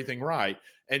do everything right.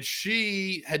 And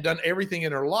she had done everything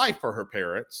in her life for her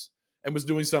parents and was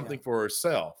doing something for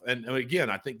herself. And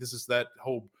again, I think this is that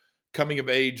whole coming of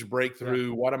age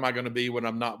breakthrough. What am I going to be when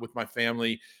I'm not with my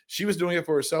family? She was doing it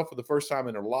for herself for the first time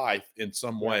in her life in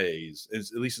some ways,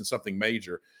 at least in something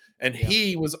major. And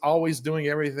he was always doing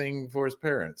everything for his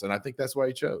parents. And I think that's why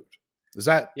he choked. Is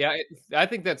that? Yeah, I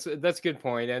think that's a good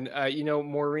point. And, you know,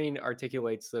 Maureen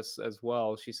articulates this as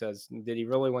well. She says, did he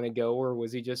really want to go, or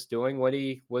was he just doing what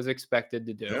he was expected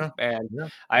to do? Yeah. And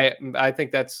I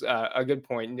think that's a good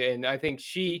point. And I think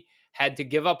she had to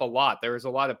give up a lot. There was a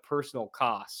lot of personal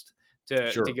cost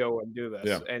to go and do this.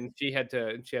 Yeah. And she had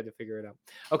to figure it out.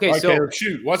 Okay, so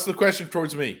shoot. What's the question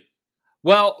towards me?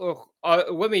 Well,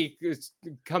 let me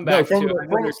come back from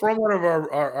one of our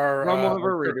from one of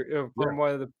our readers, from one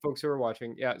of the folks who are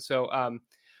watching. Yeah. So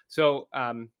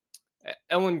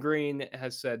Ellen Green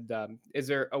has said, is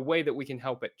there a way that we can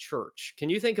help at church? Can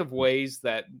you think of ways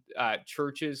that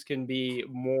churches can be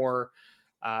more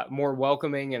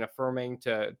welcoming and affirming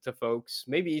to folks,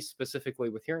 maybe specifically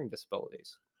with hearing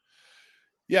disabilities?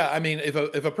 Yeah, I mean, if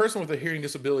a person with a hearing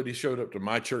disability showed up to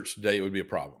my church today, it would be a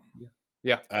problem.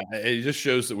 Yeah. It just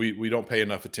shows that we don't pay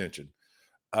enough attention.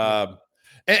 And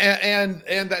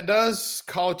that does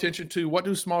call attention to what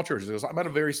do small churches do. I'm at a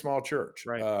very small church,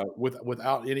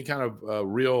 without any kind of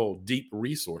real deep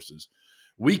resources.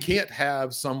 We can't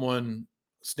have someone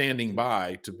standing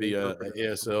by to be an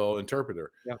ASL interpreter.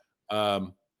 Yeah.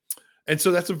 And so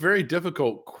that's a very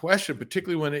difficult question,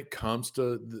 particularly when it comes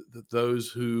to those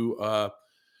who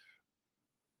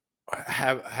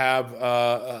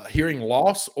have hearing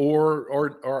loss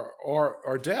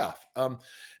or deaf.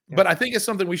 But I think it's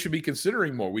something we should be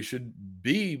considering more. We should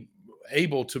be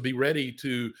able to be ready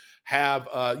to have,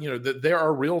 there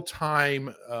are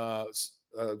real-time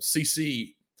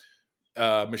CC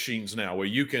machines now where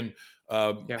you can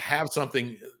have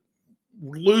something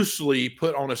loosely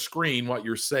put on a screen what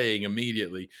you're saying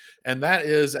immediately. And that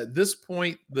is, at this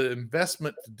point, the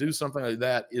investment to do something like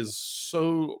that is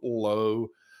so low.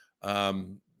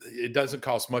 it doesn't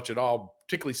cost much at all,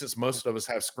 particularly since most of us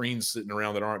have screens sitting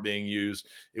around that aren't being used.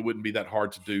 It wouldn't be that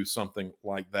hard to do something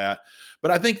like that.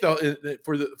 But I think though,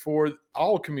 for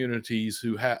all communities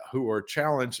who are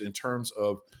challenged in terms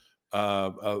of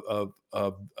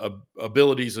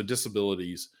abilities or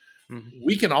disabilities,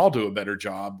 we can all do a better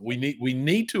job. We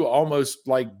need to almost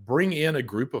like bring in a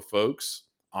group of folks.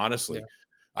 Honestly,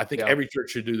 I think every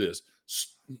church should do this.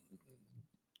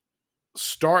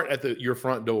 Start at your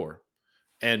front door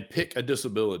and pick a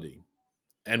disability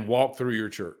and walk through your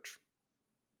church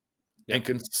and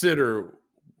consider,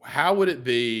 how would it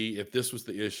be if this was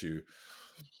the issue?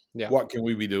 What can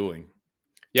we be doing?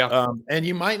 And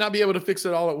you might not be able to fix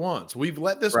it all at once. We've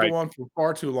let this go on for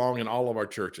far too long in all of our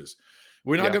churches.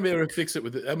 We're not going to be able to fix it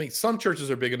with it. I mean, some churches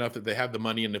are big enough that they have the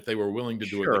money, and if they were willing to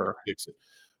do it, they could fix it.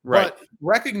 But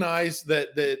recognize that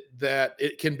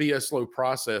it can be a slow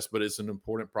process, but it's an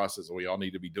important process that we all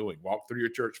need to be doing. Walk through your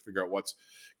church, figure out what's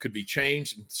could be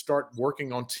changed, and start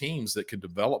working on teams that can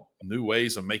develop new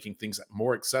ways of making things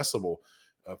more accessible,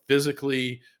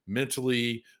 physically,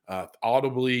 mentally,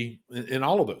 audibly, in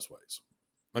all of those ways.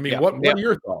 I mean, what are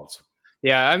your thoughts?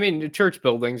 Yeah, I mean, church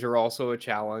buildings are also a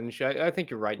challenge. I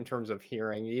think you're right in terms of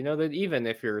hearing. You know, that even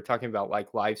if you're talking about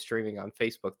like live streaming on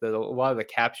Facebook, that a lot of the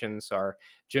captions are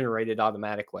generated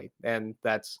automatically, and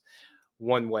that's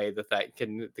one way that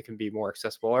can be more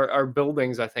accessible. Our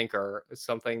buildings, I think, are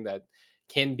something that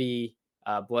can be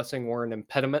a blessing or an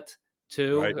impediment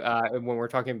to when we're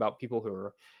talking about people who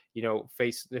are, you know,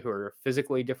 who are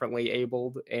physically differently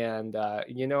abled. And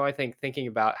you know, I think thinking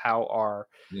about how our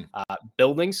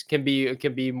buildings can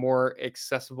be more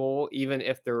accessible, even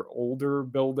if they're older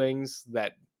buildings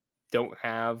that don't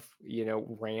have, you know,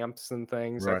 ramps and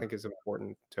things, I think is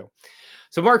important too.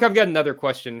 So Mark, I've got another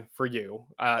question for you.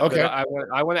 Okay. That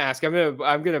I want to ask. I'm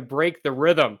gonna break the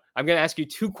rhythm. I'm gonna ask you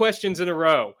 2 questions in a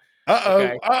row.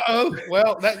 Okay?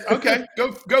 Well, okay.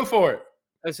 Go for it.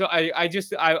 So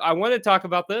I want to talk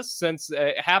about this since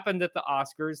it happened at the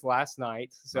Oscars last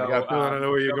night. So I got a feeling I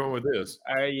know where you're going with this.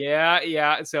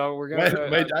 Yeah. So we're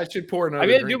gonna. I should pour another. I'm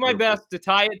gonna do my best to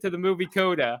tie it to the movie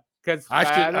CODA, because I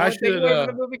should take away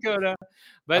from the movie CODA.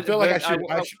 But I feel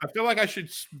like I should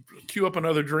queue up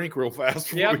another drink real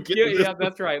fast. Yeah,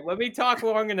 that's right. Let me talk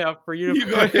long enough for you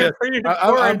to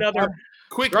pour another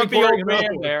grumpy old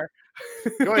man there.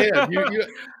 Go ahead.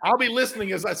 I'll be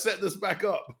listening as I set this back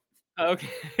up.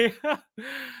 Okay.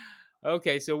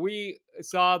 Okay, so we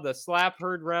saw the slap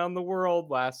heard round the world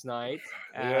last night.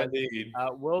 Indeed.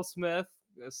 Will Smith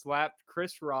slapped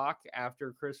Chris Rock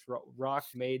after Chris Rock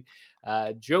made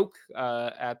a joke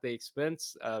at the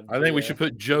expense of. I think we should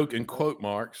put joke in quote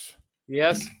marks.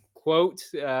 Yes, quote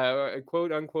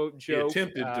unquote joke. He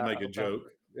attempted to make a joke.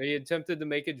 He attempted to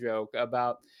make a joke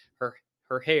about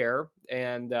her hair,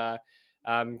 and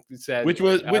said, which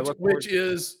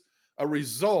is a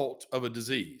result of a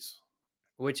disease.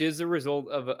 Which is a result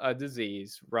of a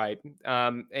disease, right?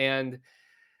 And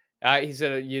he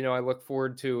said, you know, I look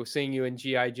forward to seeing you in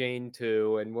G.I. Jane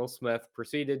 2. And Will Smith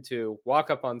proceeded to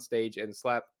walk up on stage and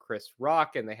slap Chris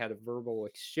Rock, and they had a verbal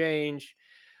exchange.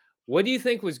 What do you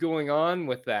think was going on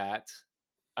with that,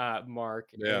 Mark?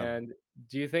 Yeah. And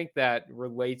do you think that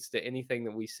relates to anything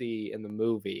that we see in the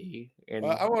movie?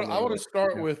 I want to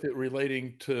start with it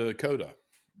relating to CODA.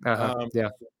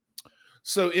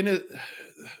 So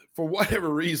for whatever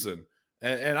reason,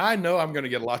 and I know I'm going to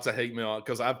get lots of hate mail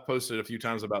because I've posted a few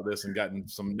times about this and gotten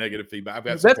some negative feedback.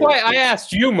 That's why I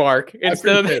asked you, Mark.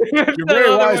 Instead of you're a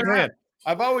very wise man.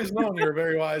 I've always known you're a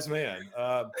very wise man.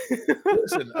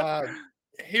 Listen,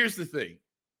 here's the thing.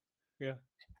 Yeah.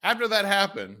 After that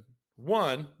happened,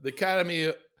 the Academy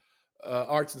of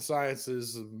Arts and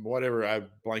Sciences, whatever, I'm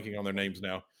blanking on their names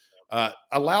now,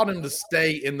 allowed him to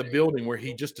stay in the building where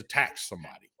he just attacked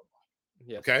somebody.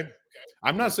 Yes. Okay.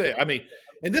 I'm not saying, I mean,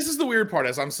 and this is the weird part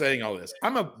as I'm saying all this.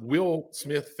 I'm a Will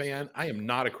Smith fan. I am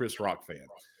not a Chris Rock fan.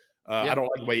 I don't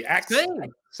like the way he acts.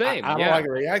 Same. I don't like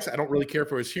the way he acts. I don't really care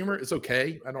for his humor. It's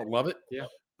okay. I don't love it.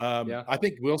 I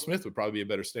think Will Smith would probably be a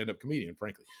better stand-up comedian,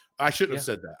 frankly. I shouldn't have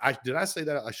said that. Did I say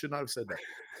that? I should not have said that.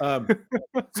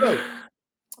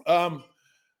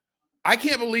 I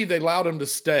can't believe they allowed him to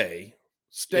stay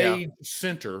front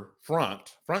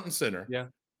and center. Yeah.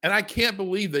 And I can't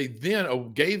believe they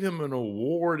then gave him an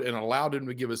award and allowed him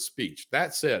to give a speech.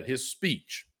 That said, his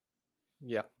speech.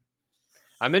 Yeah.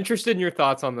 I'm interested in your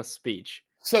thoughts on the speech.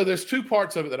 So there's 2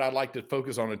 parts of it that I'd like to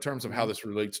focus on in terms of how this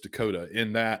relates to CODA.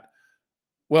 In that,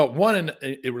 well, one,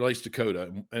 it relates to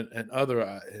CODA, and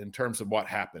other in terms of what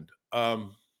happened.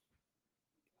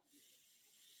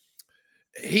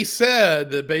 He said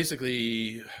that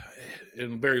basically,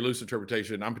 in very loose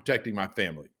interpretation, I'm protecting my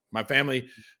family. My family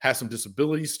has some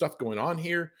disability stuff going on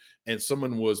here, and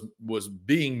someone was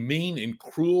being mean and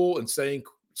cruel and saying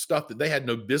stuff that they had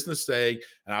no business saying,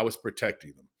 and I was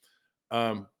protecting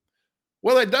them.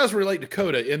 Well, it does relate to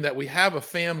CODA in that we have a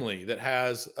family that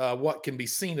has what can be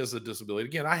seen as a disability.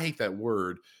 Again, I hate that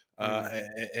word,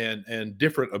 and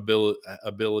different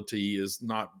ability is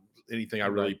not anything I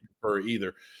really prefer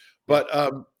either.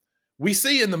 But we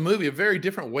see in the movie a very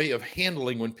different way of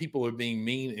handling when people are being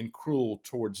mean and cruel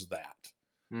towards that.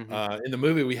 In the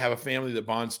movie, we have a family that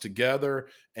bonds together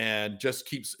and just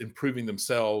keeps improving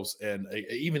themselves and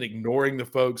even ignoring the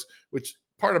folks, which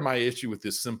part of my issue with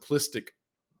this simplistic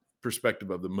perspective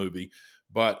of the movie,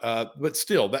 but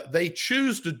still that they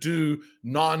choose to do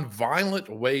nonviolent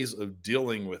ways of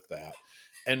dealing with that.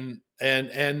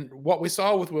 And what we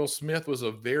saw with Will Smith was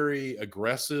a very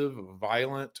aggressive,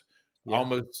 violent,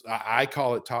 almost I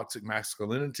call it toxic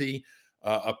masculinity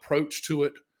approach to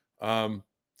it. And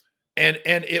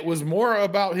it was more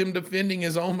about him defending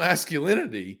his own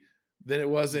masculinity than it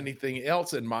was anything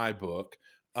else in my book.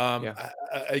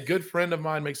 A good friend of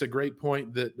mine makes a great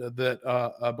point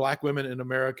that Black women in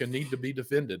America need to be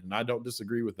defended, and I don't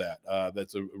disagree with that.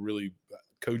 That's a really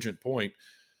cogent point.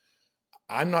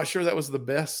 I'm not sure that was the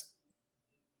best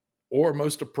or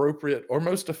most appropriate or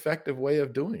most effective way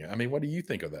of doing it. I mean, what do you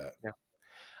think of that? Yeah.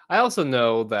 I also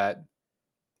know that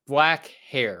Black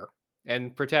hair,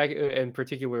 and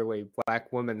particularly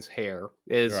Black women's hair,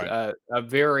 is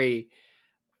Right.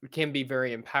 can be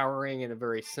very empowering and a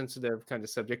very sensitive kind of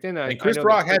subject. And I Chris know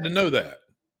Rock that, had to know that.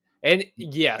 and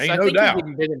yes, Ain't I no think doubt.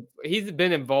 he's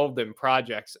been involved in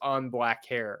projects on Black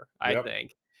hair, I Yep.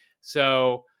 think.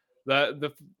 So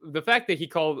the fact that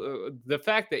the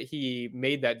fact that he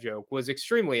made that joke was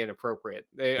extremely inappropriate.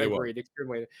 They It was. agreed,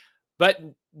 extremely, but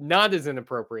not as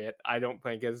inappropriate, I don't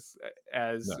think, as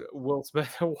No. Will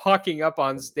Smith walking up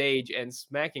on stage and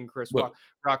smacking Chris Look,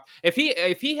 Rock. If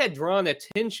he had drawn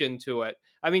attention to it,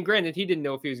 I mean, granted, he didn't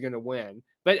know if he was going to win,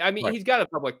 but I mean, right, he's got a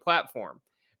public platform,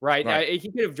 right? right,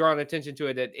 He could have drawn attention to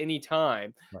it at any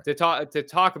time right. to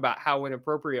talk about how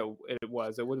inappropriate it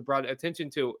was. It would have brought attention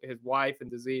to his wife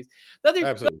and disease. The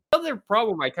Absolutely. other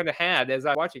problem I kind of had as I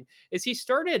was watching is he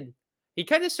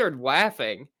kind of started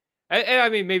laughing. And I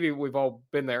mean, maybe we've all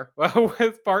been there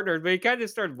with partners, but he kind of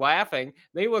started laughing.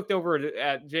 Then he looked over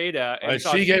at Jada and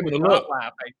saw She she gave him was the not look.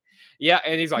 laughing. Yeah,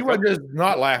 and he's She like, wasn't "Oh, just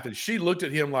not laughing. She looked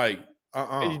at him like,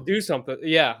 do something."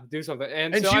 Yeah, do something.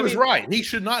 And so she I was mean, right. He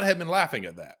should not have been laughing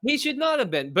at that. he should not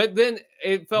have been. But then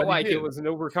it felt But he like it did. was an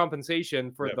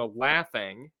overcompensation for Yep. the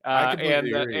laughing. I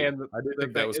completely agree. And I did the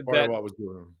think that was thing part of what was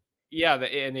going on. yeah,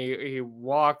 and he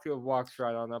walks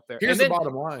right on up there. Here's And the then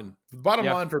bottom line. The bottom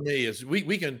Yeah. line for me is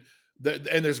we can,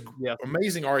 and there's Yeah.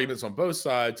 amazing arguments on both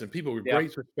sides and people with Yeah.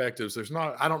 great perspectives.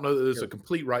 I don't know that there's Sure. a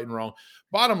complete right and wrong.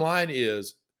 Bottom line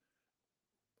is,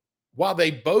 while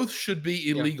they both should be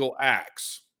illegal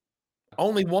acts,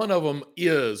 only one of them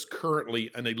is currently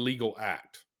an illegal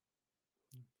act.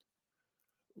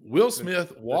 Will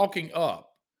Smith walking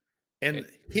up and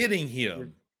hitting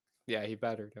him, Yeah, he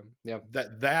battered him. Yeah,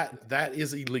 that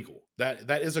is illegal.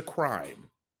 That is a crime.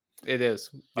 it is.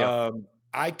 Yeah.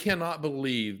 I cannot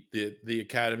believe that the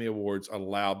Academy Awards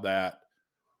allowed that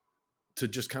to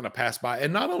just kind of pass by.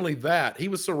 And not only that, he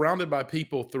was surrounded by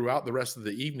people throughout the rest of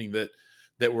the evening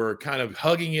that were kind of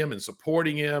hugging him and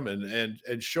supporting him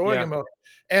and showing him up.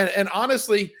 And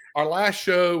honestly, our last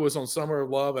show was on Summer of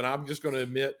Love, and I'm just going to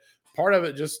admit part of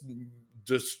it just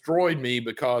destroyed me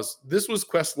because this was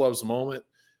Questlove's moment,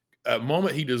 a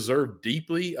moment he deserved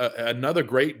deeply. Another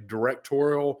great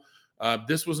directorial.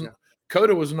 This wasn't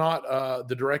CODA was not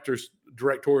the director's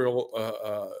directorial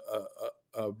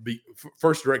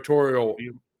first directorial.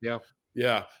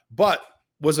 Yeah, but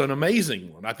was an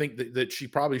amazing one. I think that she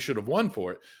probably should have won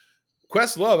for it.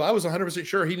 Questlove, I was 100%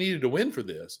 sure he needed to win for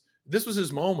this. This was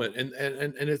his moment, and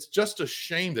it's just a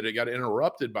shame that it got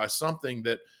interrupted by something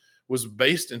that was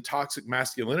based in toxic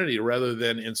masculinity rather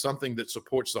than in something that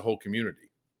supports the whole community.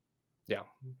 Yeah,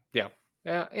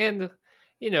 and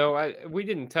we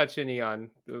didn't touch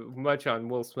much on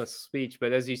Will Smith's speech,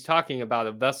 but as he's talking about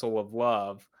a vessel of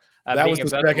love, that was the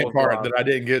second part that I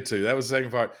didn't get to. That was the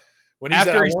second part. When he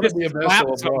said, "I want to be a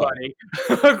vessel of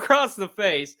love," across the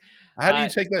face. How do you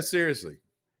take that seriously?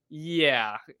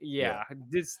 Yeah.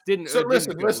 This didn't. So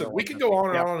listen. We can go on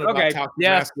and on about toxic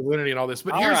masculinity and all this,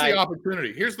 but here's the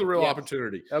opportunity. Here's the real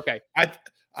opportunity. Okay. I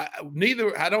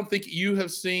don't think you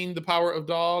have seen The Power of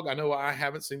Dog. I know I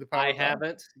haven't seen The Power of Dog. I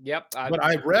haven't. Yep. But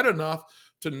I've read enough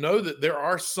to know that there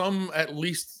are some, at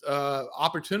least,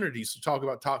 opportunities to talk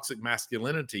about toxic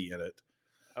masculinity in it.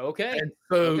 Okay. And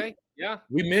so Yeah.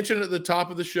 We mentioned at the top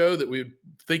of the show that we're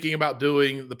thinking about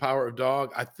doing The Power of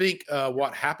Dog. I think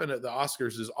what happened at the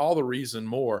Oscars is all the reason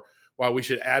more why we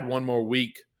should add one more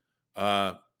week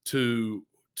to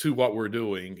what we're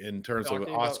doing in terms of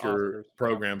Oscar Oscars,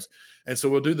 programs. And so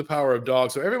we'll do The Power of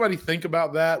Dog. So everybody think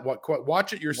about that.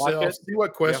 Watch it yourself. See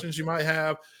what questions you might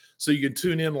have so you can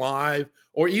tune in live,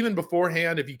 or even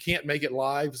beforehand. If you can't make it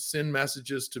live, send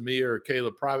messages to me or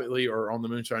Caleb privately or on the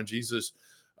Moonshine Jesus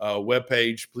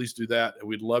webpage. Please do that.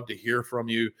 We'd love to hear from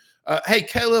you. Hey,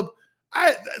 Caleb,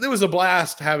 there was a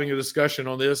blast having a discussion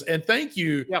on this, and thank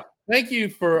you. Yeah. Thank you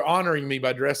for honoring me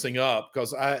by dressing up,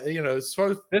 because This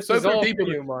is all for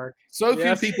you, Mark.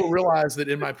 Few people realize that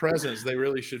in my presence they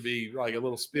really should be like a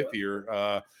little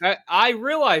spiffier. I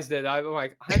realized it. I'm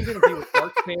like, I'm going to be with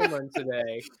Mark Cameron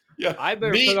today. Yeah, I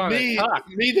better put on a tux.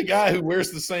 Me, the guy who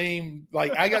wears the same.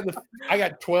 Like I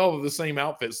got 12 of the same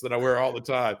outfits that I wear all the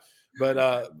time. But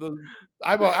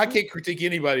I can't critique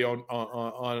anybody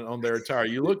on their attire.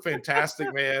 You look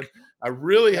fantastic, man. I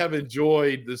really have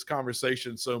enjoyed this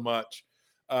conversation so much.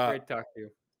 Great talk to you.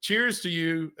 Cheers to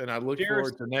you, and I look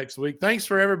forward to next week. Thanks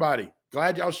for everybody.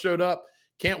 Glad y'all showed up.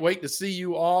 Can't wait to see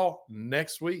you all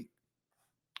next week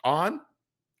on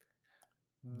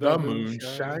the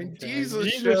Moonshine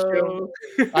Jesus Show.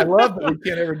 I love that we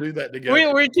can't ever do that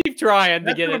together. We keep trying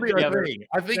to get it together.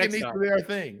 I think it needs to be our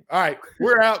thing. All right,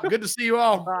 we're out. Good to see you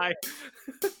all. Bye.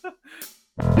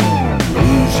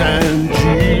 Moonshine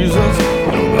Jesus,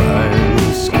 nobody.